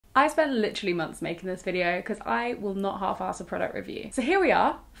I spent literally months making this video because I will not half-ass a product review. So here we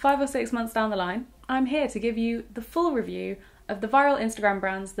are, 5 or 6 months down the line. I'm here to give you the full review of the viral Instagram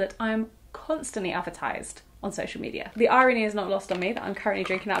brands that I'm constantly advertised on social media. The irony is not lost on me that I'm currently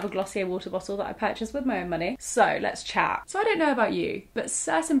drinking out of a Glossier water bottle that I purchased with my own money. So let's chat. So I don't know about you, but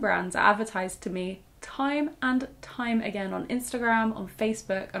certain brands are advertised to me time and time again on Instagram, on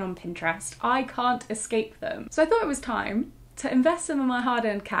Facebook, and on Pinterest. I can't escape them. So I thought it was time to invest some of my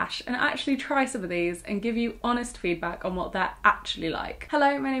hard-earned cash and actually try some of these and give you honest feedback on what they're actually like.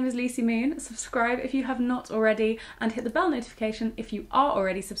 Hello, my name is Lucy Moon. Subscribe if you have not already and hit the bell notification if you are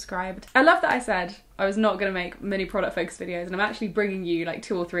already subscribed. I love that I said I was not going to make many product focused videos and I'm actually bringing you like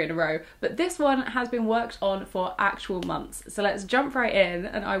 2 or 3 in a row, but this one has been worked on for actual months. So let's jump right in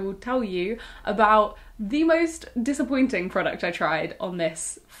and I will tell you about the most disappointing product I tried on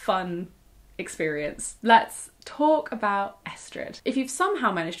this fun experience. Let's talk about Estrid. If you've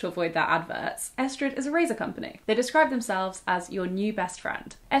somehow managed to avoid their adverts, Estrid is a razor company. They describe themselves as your new best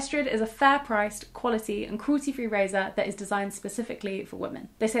friend. Estrid is a fair-priced, quality and cruelty-free razor that is designed specifically for women.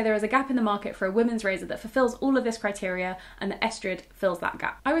 They say there is a gap in the market for a women's razor that fulfills all of this criteria and that Estrid fills that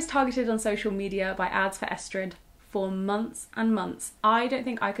gap. I was targeted on social media by ads for Estrid for months and months. I don't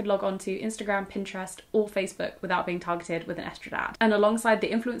think I could log on to Instagram, Pinterest or Facebook without being targeted with an Estrid ad. And alongside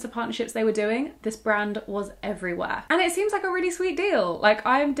the influencer partnerships they were doing, this brand was everywhere. And it seems like a really sweet deal. Like,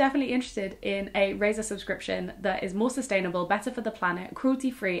 I'm definitely interested in a razor subscription that is more sustainable, better for the planet,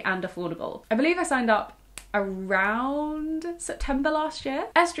 cruelty-free and affordable. I believe I signed up around September last year.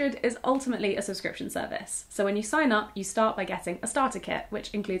 Estrid is ultimately a subscription service. So when you sign up, you start by getting a starter kit, which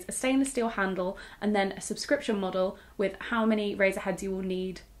includes a stainless steel handle and then a subscription model with how many razor heads you will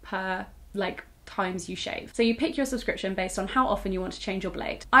need per times you shave. So you pick your subscription based on how often you want to change your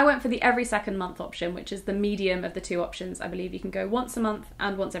blade. I went for the every second month option, which is the medium of the 2 options. I believe you can go once a month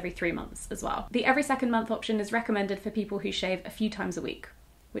and once every 3 months as well. The every second month option is recommended for people who shave a few times a week,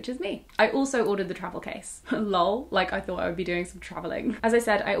 which is me. I also ordered the travel case. Lol, like I thought I would be doing some traveling. As I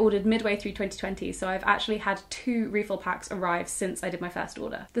said, I ordered midway through 2020, so I've actually had 2 refill packs arrive since I did my first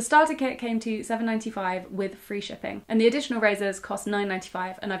order. The starter kit came to $7.95 with free shipping, and the additional razors cost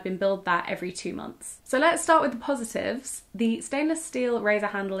 $9.95, and I've been billed that every 2 months. So let's start with the positives. The stainless steel razor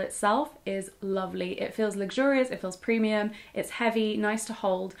handle itself is lovely. It feels luxurious, it feels premium, it's heavy, nice to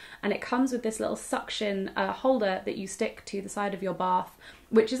hold, and it comes with this little suction holder that you stick to the side of your bath,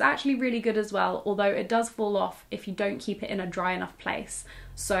 which is actually really good as well, although it does fall off if you don't keep it in a dry enough place.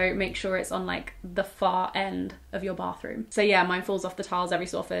 So make sure it's on like the far end of your bathroom. So yeah, mine falls off the tiles every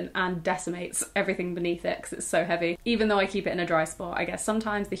so often and decimates everything beneath it because it's so heavy. Even though I keep it in a dry spot, I guess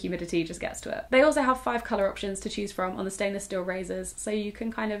sometimes the humidity just gets to it. They also have 5 colour options to choose from on the stainless steel razors, so you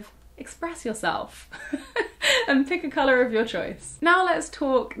can kind of express yourself and pick a colour of your choice. Now let's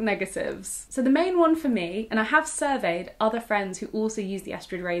talk negatives. So the main one for me, and I have surveyed other friends who also use the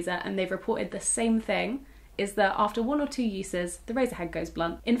Estrid razor and they've reported the same thing, is that after 1 or 2 uses, the razor head goes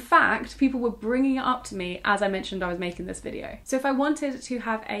blunt. In fact, people were bringing it up to me as I mentioned I was making this video. So if I wanted to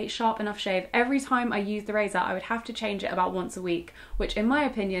have a sharp enough shave, every time I used the razor, I would have to change it about once a week, which in my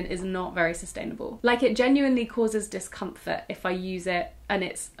opinion is not very sustainable. Like, it genuinely causes discomfort if I use it and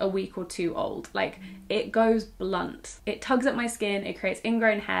it's a week or 2 old. Like, it goes blunt. It tugs at my skin, it creates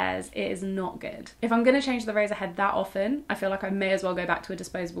ingrown hairs, it is not good. If I'm gonna change the razor head that often, I feel like I may as well go back to a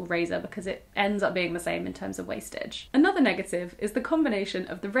disposable razor because it ends up being the same in terms of wastage. Another negative is the combination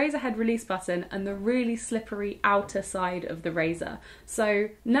of the razor head release button and the really slippery outer side of the razor. So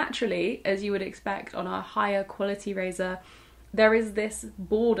naturally, as you would expect on a higher quality razor, there is this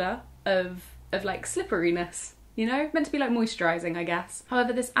border of like slipperiness. You know, meant to be like moisturising, I guess.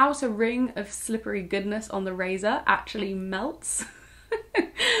 However, this outer ring of slippery goodness on the razor actually melts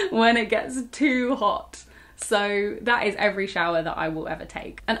when it gets too hot. So that is every shower that I will ever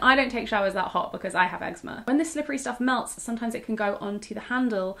take. And I don't take showers that hot because I have eczema. When this slippery stuff melts, sometimes it can go onto the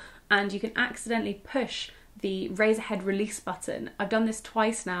handle and you can accidentally push the razor head release button. I've done this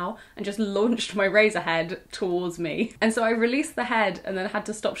twice now and just launched my razor head towards me. And so I released the head and then had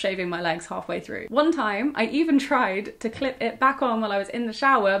to stop shaving my legs halfway through. One time I even tried to clip it back on while I was in the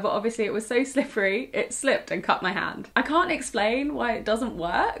shower, but obviously it was so slippery, it slipped and cut my hand. I can't explain why it doesn't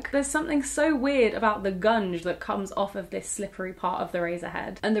work. There's something so weird about the gunge that comes off of this slippery part of the razor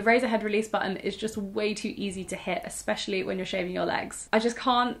head. And the razor head release button is just way too easy to hit, especially when you're shaving your legs. I just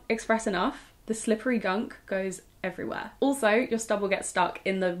can't express enough. The slippery gunk goes everywhere. Also, your stubble gets stuck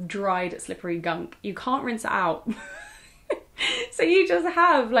in the dried slippery gunk. You can't rinse it out. So you just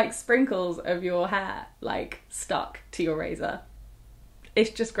have like sprinkles of your hair like stuck to your razor. It's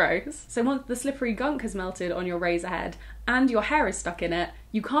just gross. So once the slippery gunk has melted on your razor head and your hair is stuck in it,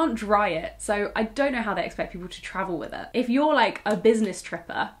 You can't dry it, so I don't know how they expect people to travel with it. If you're like a business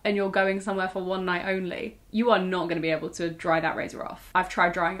tripper and you're going somewhere for one night only, you are not going to be able to dry that razor off. I've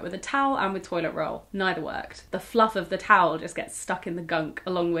tried drying it with a towel and with toilet roll. Neither worked. The fluff of the towel just gets stuck in the gunk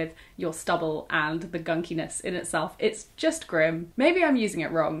along with your stubble and the gunkiness in itself. It's just grim. Maybe I'm using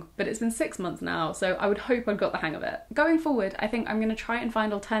it wrong, but it's been 6 months now, so I would hope I've got the hang of it. Going forward, I think I'm going to try and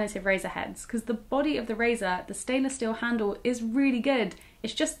find alternative razor heads because the body of the razor, the stainless steel handle, is really good.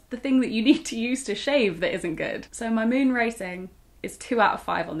 It's just the thing that you need to use to shave that isn't good. So my moon rating is 2 out of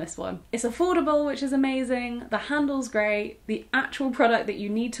 5 on this one. It's affordable, which is amazing. The handle's great. The actual product that you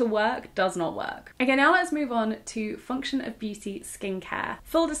need to work does not work. Okay, now let's move on to Function of Beauty skincare.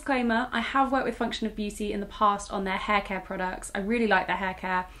 Full disclaimer, I have worked with Function of Beauty in the past on their hair care products. I really like their hair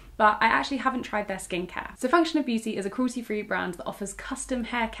care, but I actually haven't tried their skincare. So Function of Beauty is a cruelty-free brand that offers custom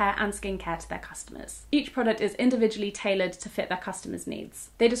hair care and skincare to their customers. Each product is individually tailored to fit their customers'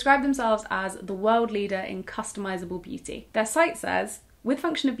 needs. They describe themselves as the world leader in customizable beauty. Their site says, with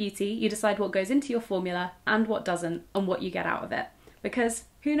Function of Beauty, you decide what goes into your formula and what doesn't, and what you get out of it. Because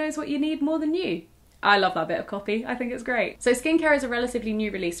who knows what you need more than you? I love that bit of copy. I think it's great. So skincare is a relatively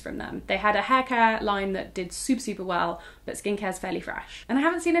new release from them. They had a hair care line that did super well, but skincare is fairly fresh. And I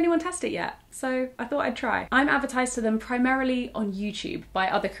haven't seen anyone test it yet, so I thought I'd try. I'm advertised to them primarily on YouTube by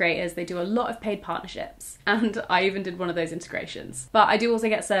other creators. They do a lot of paid partnerships, and I even did one of those integrations. But I do also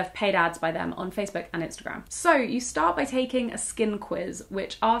get served paid ads by them on Facebook and Instagram. So you start by taking a skin quiz,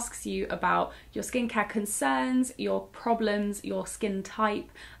 which asks you about your skincare concerns, your problems, your skin type,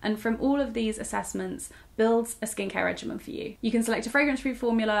 and from all of these assessments, builds a skincare regimen for you. You can select a fragrance-free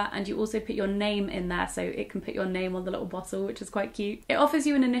formula, and you also put your name in there so it can put your name on the little bottle, which is quite cute. It offers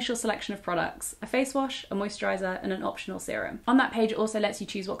you an initial selection of products, a face wash, a moisturizer, and an optional serum. On that page, it also lets you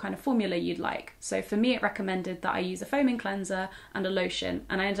choose what kind of formula you'd like. So for me, it recommended that I use a foaming cleanser and a lotion,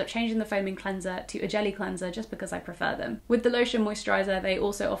 and I ended up changing the foaming cleanser to a jelly cleanser just because I prefer them. With the lotion moisturizer, they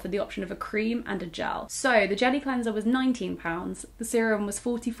also offered the option of a cream and a gel. So the jelly cleanser was £19, the serum was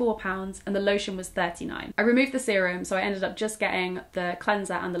 £44, and the lotion was £39. I removed the serum, so I ended up just getting the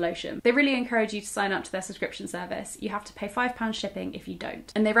cleanser and the lotion. They really encourage you to sign up to their subscription service. You have to pay £5 shipping if you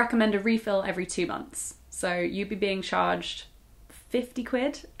don't. And they recommend a refill every 2 months. So you'd be being charged 50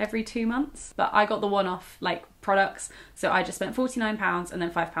 quid every 2 months, but I got the one-off like products, so I just spent £49 and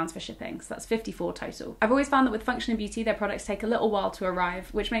then £5 for shipping, so that's 54 total. I've always found that with Function of Beauty, their products take a little while to arrive,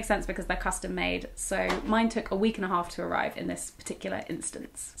 which makes sense because they're custom made, so mine took a week and a half to arrive in this particular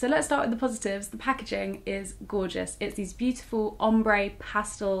instance. So let's start with the positives. The packaging is gorgeous. It's these beautiful ombre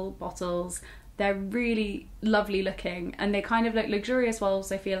pastel bottles. They're really lovely looking, and they kind of look luxurious while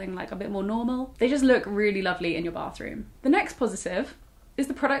also feeling like a bit more normal. They just look really lovely in your bathroom. The next positive is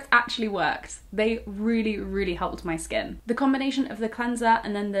the product actually worked. They really helped my skin. The combination of the cleanser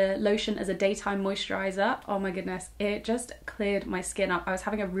and then the lotion as a daytime moisturizer, oh my goodness, it just cleared my skin up. I was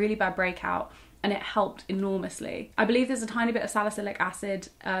having a really bad breakout, and it helped enormously. I believe there's a tiny bit of salicylic acid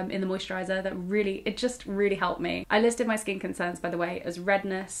in the moisturizer that it just really helped me. I listed my skin concerns, by the way, as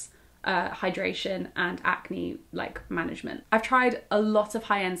redness, hydration, and acne like management. I've tried a lot of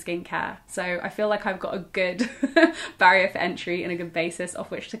high-end skincare, so I feel like I've got a good barrier for entry and a good basis off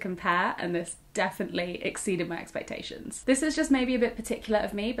which to compare, and this definitely exceeded my expectations. This is just maybe a bit particular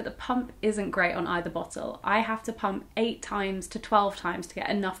of me, but the pump isn't great on either bottle. I have to pump 8 times to 12 times to get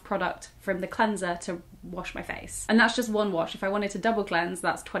enough product from the cleanser to wash my face. And that's just one wash. If I wanted to double cleanse,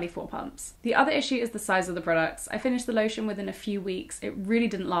 that's 24 pumps. The other issue is the size of the products. I finished the lotion within a few weeks. It really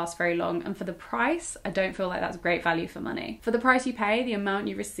didn't last very long, and for the price, I don't feel like that's great value for money. For the price you pay, the amount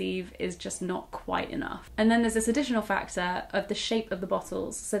you receive is just not quite enough. And then there's this additional factor of the shape of the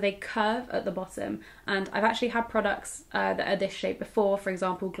bottles. So they curve at the bottom, and I've actually had products that are this shape before, for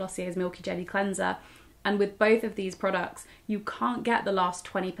example Glossier's Milky Jelly Cleanser, and with both of these products you can't get the last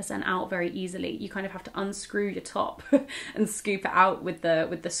 20% out very easily. You kind of have to unscrew your top and scoop it out with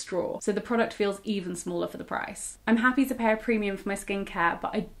the straw, so the product feels even smaller for the price. I'm happy to pay a premium for my skincare,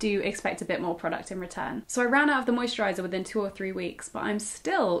 but I do expect a bit more product in return. So I ran out of the moisturizer within 2 or 3 weeks, but I'm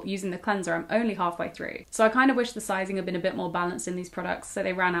still using the cleanser. I'm only halfway through. So I kind of wish the sizing had been a bit more balanced in these products so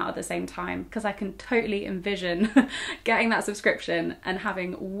they ran out at the same time, because I can totally envision getting that subscription and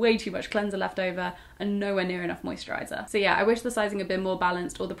having way too much cleanser left over and nowhere near enough moisturizer. So yeah, I wish the sizing had been more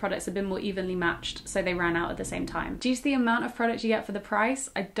balanced or the products had been more evenly matched so they ran out at the same time. Due to the amount of product you get for the price,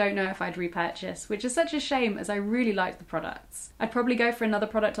 I don't know if I'd repurchase, which is such a shame as I really like the products. I'd probably go for another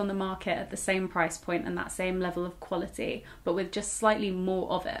product on the market at the same price point and that same level of quality, but with just slightly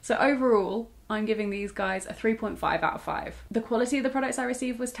more of it. So overall, I'm giving these guys a 3.5 out of 5. The quality of the products I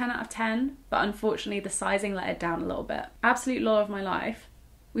received was 10 out of 10, but unfortunately the sizing let it down a little bit. Absolute love of my life.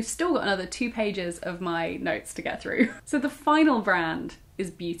 we've still got another 2 pages of my notes to get through. So the final brand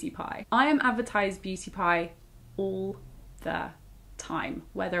is Beauty Pie. I am advertised Beauty Pie all the time,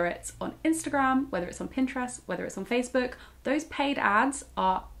 whether it's on Instagram, whether it's on Pinterest, whether it's on Facebook. Those paid ads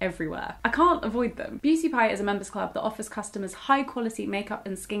are everywhere. I can't avoid them. Beauty Pie is a members club that offers customers high quality makeup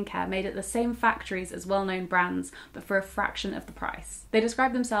and skincare made at the same factories as well-known brands, but for a fraction of the price. They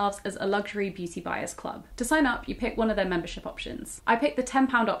describe themselves as a luxury beauty buyers club. To sign up, you pick one of their membership options. I picked the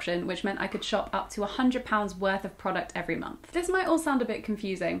 £10 option, which meant I could shop up to £100 worth of product every month. This might all sound a bit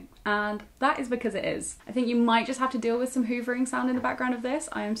confusing, and that is because it is. I think you might just have to deal with some hoovering sound in the background of this.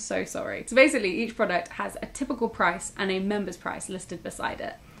 I am so sorry. So basically, each product has a typical price and a member's price listed beside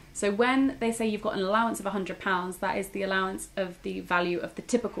it. So when they say you've got an allowance of £100, that is the allowance of the value of the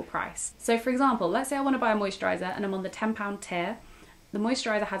typical price. So for example, let's say I want to buy a moisturiser and I'm on the £10 tier. The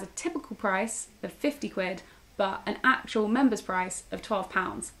moisturiser has a typical price of 50 quid, but an actual member's price of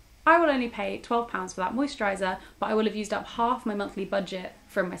 £12. I will only pay £12 for that moisturiser, but I will have used up half my monthly budget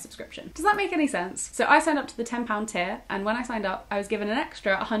from my subscription. Does that make any sense? So I signed up to the £10 tier, and when I signed up, I was given an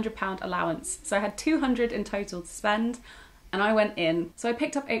extra £100 allowance. So I had £200 in total to spend, and I went in. So I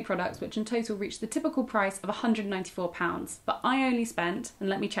picked up 8 products, which in total reached the typical price of £194, but I only spent, and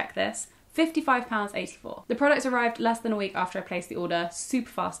let me check this, £55.84. The products arrived less than a week after I placed the order, super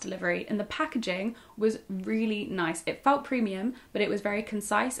fast delivery, and the packaging was really nice. It felt premium, but it was very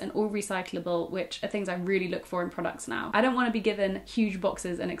concise and all recyclable, which are things I really look for in products now. I don't want to be given huge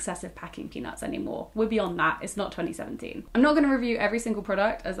boxes and excessive packing peanuts anymore. We're beyond that, it's not 2017. I'm not going to review every single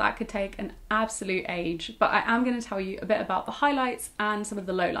product as that could take an absolute age, but I am going to tell you a bit about the highlights and some of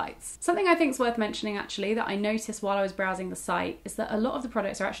the lowlights. Something I think is worth mentioning actually that I noticed while I was browsing the site is that a lot of the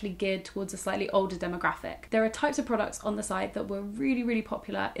products are actually geared towards a slightly older demographic. There are types of products on the site that were really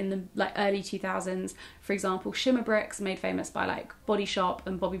popular in the early 2000s. For example, shimmer bricks made famous by like Body Shop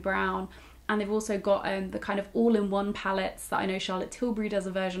and Bobbi Brown. And they've also got the kind of all-in-one palettes that I know Charlotte Tilbury does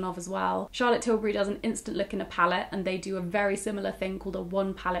a version of as well. Charlotte Tilbury does an instant look in a palette, and they do a very similar thing called a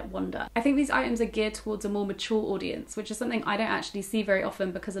one palette wonder. I think these items are geared towards a more mature audience, which is something I don't actually see very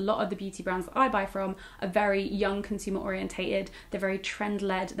often because a lot of the beauty brands that I buy from are very young consumer orientated, they're very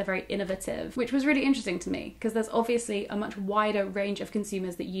trend-led, they're very innovative, which was really interesting to me because there's obviously a much wider range of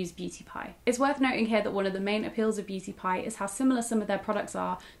consumers that use Beauty Pie. It's worth noting here that one of the main appeals of Beauty Pie is how similar some of their products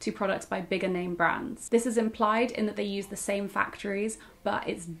are to products by bigger name brands. This is implied in that they use the same factories, but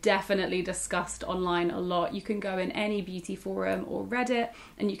it's definitely discussed online a lot. You can go in any beauty forum or Reddit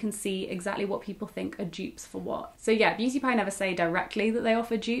and you can see exactly what people think are dupes for what. So yeah, Beauty Pie never say directly that they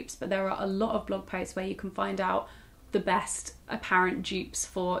offer dupes, but there are a lot of blog posts where you can find out the best apparent dupes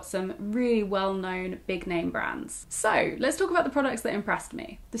for some really well-known big name brands. So let's talk about the products that impressed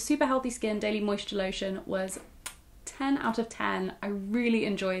me. The Super Healthy Skin Daily Moisture Lotion was 10 out of 10. I really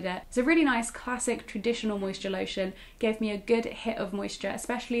enjoyed it. It's a really nice classic traditional moisture lotion. Gave me a good hit of moisture,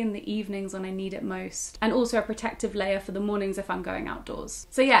 especially in the evenings when I need it most. And also a protective layer for the mornings if I'm going outdoors.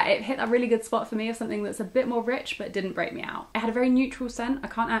 So yeah, it hit a really good spot for me of something that's a bit more rich but didn't break me out. It had a very neutral scent. I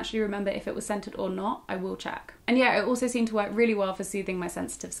can't actually remember if it was scented or not. I will check. And yeah, it also seemed to work really well for soothing my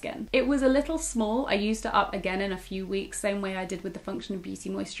sensitive skin. It was a little small. I used it up again in a few weeks, same way I did with the Function of Beauty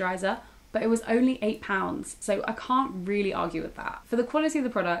moisturiser. But it was only £8, so I can't really argue with that. For the quality of the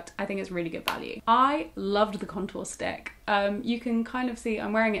product, I think it's really good value. I loved the contour stick. You can kind of see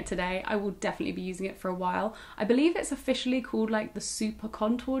I'm wearing it today. I will definitely be using it for a while. I believe it's officially called like the Super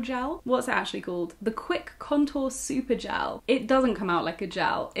Contour Gel. What's it actually called? The Quick Contour Super Gel. It doesn't come out like a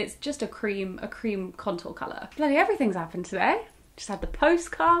gel. It's just a cream contour colour. Bloody everything's happened today. Just had the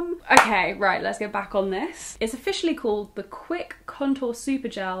post come. Okay, right, let's get back on this. It's officially called the Quick Contour Super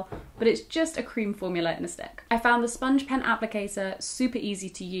Gel, but it's just a cream formula in a stick. I found the sponge pen applicator super easy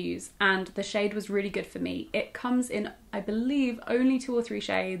to use, and the shade was really good for me. It comes in, I believe, only 2 or 3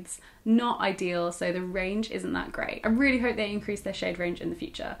 shades. Not ideal, so the range isn't that great. I really hope they increase their shade range in the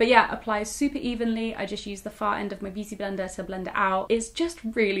future. But yeah, applies super evenly. I just use the far end of my beauty blender to blend it out. It's just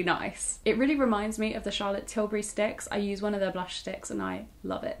really nice. It really reminds me of the Charlotte Tilbury sticks. I use one of their blush sticks and I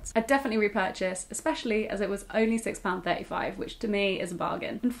love it. I'd definitely repurchase, especially as it was only £6.35, which to me is a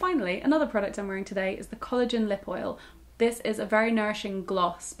bargain. And finally, another product I'm wearing today is the Collagen Lip Oil. This is a very nourishing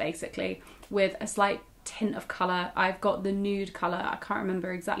gloss, basically, with a slight tint of colour. I've got the nude colour, I can't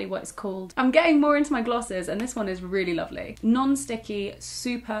remember exactly what it's called. I'm getting more into my glosses and this one is really lovely. Non-sticky,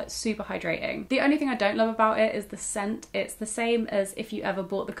 super hydrating. The only thing I don't love about it is the scent. It's the same as if you ever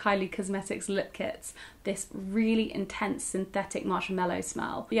bought the Kylie Cosmetics lip kits. This really intense synthetic marshmallow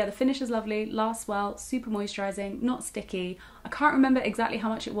smell. But yeah, the finish is lovely, lasts well, super moisturising, not sticky. I can't remember exactly how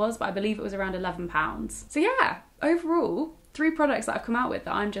much it was, but I believe it was around £11. So yeah, overall, 3 products that I've come out with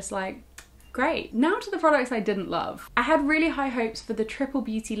that I'm just like, great. Now to the products I didn't love. I had really high hopes for the Triple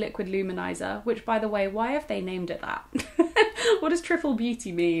Beauty Liquid Luminizer, which, by the way, why have they named it that? What does Triple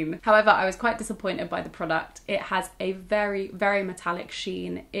Beauty mean? However, I was quite disappointed by the product. It has a very, very metallic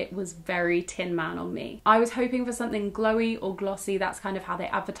sheen. It was very Tin Man on me. I was hoping for something glowy or glossy. That's kind of how they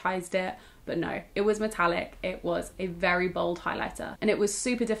advertised it. But no, it was metallic. It was a very bold highlighter. And it was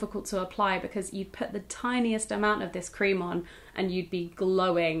super difficult to apply because you'd put the tiniest amount of this cream on and you'd be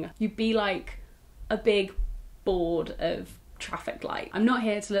glowing. You'd be like a big board of traffic light. I'm not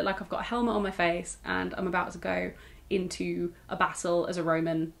here to look like I've got a helmet on my face and I'm about to go into a battle as a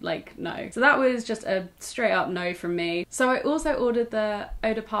Roman, like, no. So that was just a straight up no from me. So I also ordered the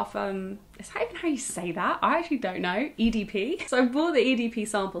Eau de Parfum, is that even how you say that? I actually don't know, EDP. So I bought the EDP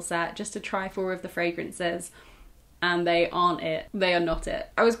sample set just to try 4 of the fragrances, and they aren't it. They are not it.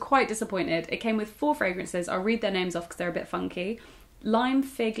 I was quite disappointed. It came with 4 fragrances. I'll read their names off because they're a bit funky. Lime,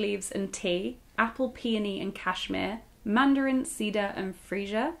 fig leaves and tea, apple, peony and cashmere, mandarin, cedar and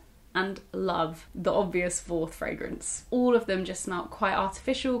freesia, and love, the obvious 4th fragrance. All of them just smelled quite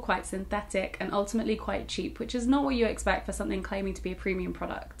artificial, quite synthetic, and ultimately quite cheap, which is not what you expect for something claiming to be a premium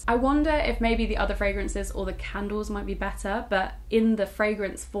product. I wonder if maybe the other fragrances or the candles might be better, but in the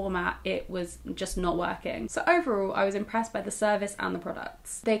fragrance format, it was just not working. So overall, I was impressed by the service and the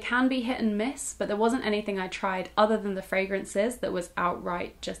products. They can be hit and miss, but there wasn't anything I tried other than the fragrances that was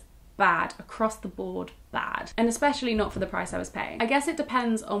outright just bad, across the board bad, and especially not for the price I was paying. I guess it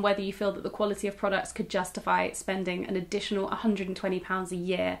depends on whether you feel that the quality of products could justify spending an additional £120 a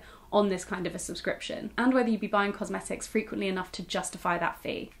year on this kind of a subscription, and whether you'd be buying cosmetics frequently enough to justify that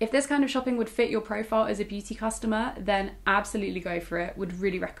fee. If this kind of shopping would fit your profile as a beauty customer, then absolutely go for it, would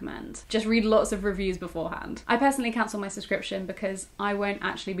really recommend. Just read lots of reviews beforehand. I personally cancelled my subscription because I won't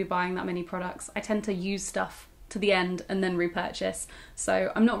actually be buying that many products. I tend to use stuff to the end and then repurchase,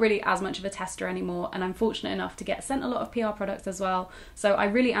 so I'm not really as much of a tester anymore, and I'm fortunate enough to get sent a lot of PR products as well, so I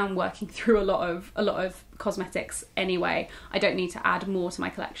really am working through a lot of cosmetics anyway. I don't need to add more to my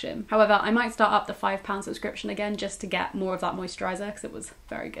collection. However, I might start up the £5 subscription again just to get more of that moisturiser because it was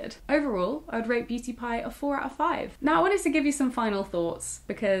very good. Overall, I would rate Beauty Pie a 4 out of 5. Now I wanted to give you some final thoughts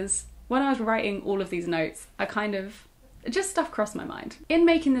because when I was writing all of these notes, just stuff crossed my mind. In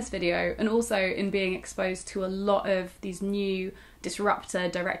making this video, and also in being exposed to a lot of these new disruptor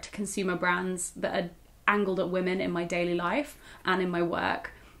direct-to-consumer brands that are angled at women in my daily life and in my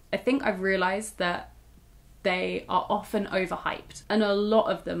work, I think I've realised that they are often overhyped and a lot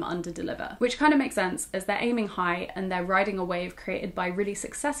of them underdeliver, which kind of makes sense as they're aiming high and they're riding a wave created by really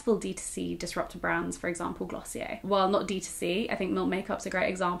successful D2C disruptor brands, for example Glossier. Well, not D2C, I think Milk Makeup's a great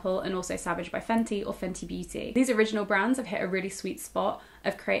example, and also Savage by Fenty or Fenty Beauty. These original brands have hit a really sweet spot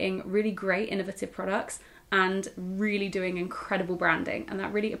of creating really great innovative products and really doing incredible branding, and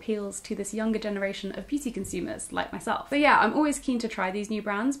that really appeals to this younger generation of beauty consumers like myself. So yeah, I'm always keen to try these new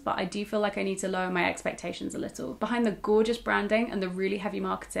brands, but I do feel like I need to lower my expectations a little. Behind the gorgeous branding and the really heavy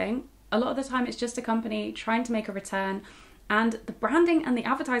marketing, a lot of the time it's just a company trying to make a return, and the branding and the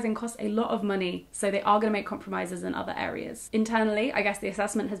advertising cost a lot of money, so they are going to make compromises in other areas. Internally, I guess the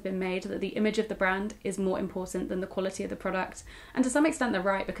assessment has been made that the image of the brand is more important than the quality of the product, and to some extent they're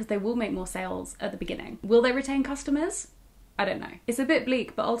right because they will make more sales at the beginning. Will they retain customers? I don't know. It's a bit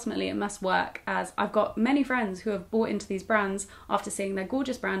bleak, but ultimately it must work, as I've got many friends who have bought into these brands after seeing their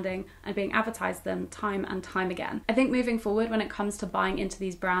gorgeous branding and being advertised them time and time again. I think moving forward, when it comes to buying into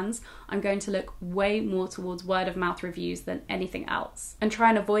these brands, I'm going to look way more towards word of mouth reviews than anything else, and try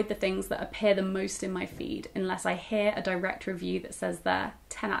and avoid the things that appear the most in my feed unless I hear a direct review that says they're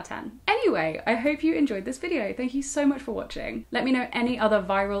 10 out of 10. Anyway, I hope you enjoyed this video. Thank you so much for watching. Let me know any other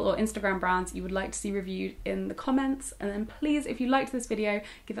viral or Instagram brands you would like to see reviewed in the comments, and then please, if you liked this video,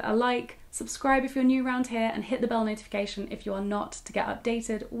 give it a like, subscribe if you're new around here, and hit the bell notification if you are not, to get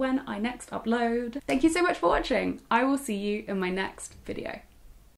updated when I next upload. Thank you so much for watching. I will see you in my next video.